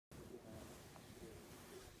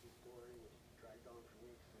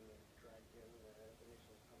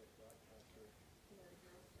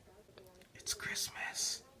It's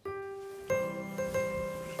Christmas.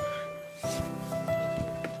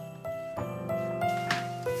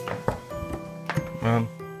 Mom,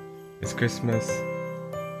 it's Christmas.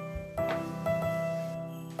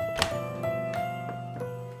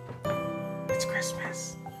 It's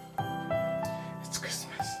Christmas. It's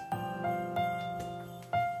Christmas.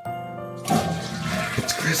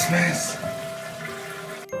 It's Christmas.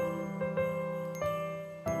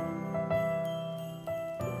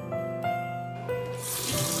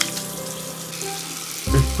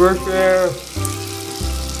 It's Christmas.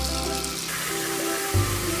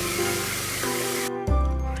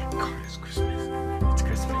 God, it's Christmas. It's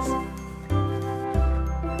Christmas.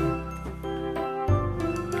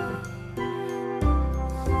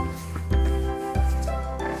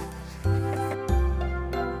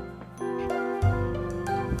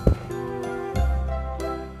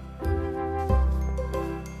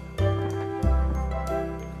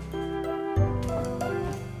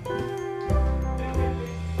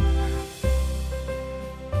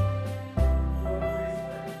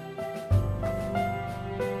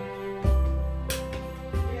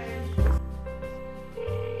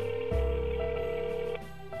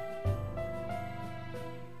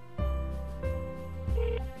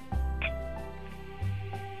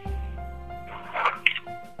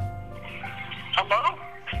 Hello?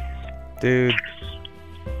 Dude.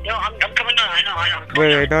 No, I'm coming down. I know. I'm coming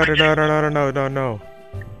Wait, down. no.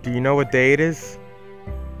 Do you know what day it is?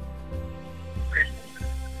 Christmas?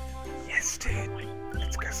 Yes, dude.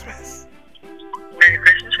 It's Christmas. Merry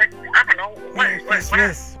Christmas? I don't know. Merry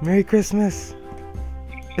Christmas. Merry Christmas.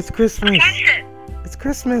 It's Christmas. That's what I said. It's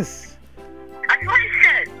Christmas. That's what I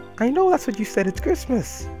said. I know that's what you said. It's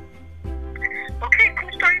Christmas. Okay,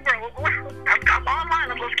 cool story, bro. I'm online.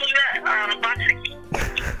 Let's do that. Unboxing.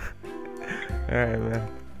 Alright, man.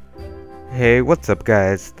 Hey, what's up,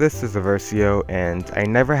 guys? This is Eversio, and I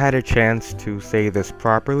never had a chance to say this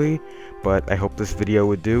properly, but I hope this video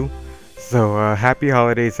would do. So, happy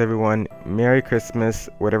holidays, everyone. Merry Christmas,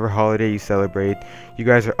 whatever holiday you celebrate. You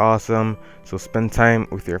guys are awesome, so spend time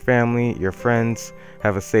with your family, your friends.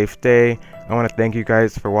 Have a safe day. I want to thank you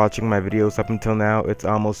guys for watching my videos up until now. It's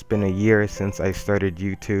almost been a year since I started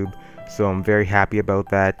YouTube, so I'm very happy about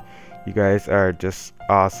that. You guys are just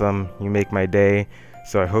awesome. You make my day.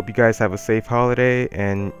 So I hope you guys have a safe holiday,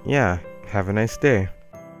 and yeah, have a nice day.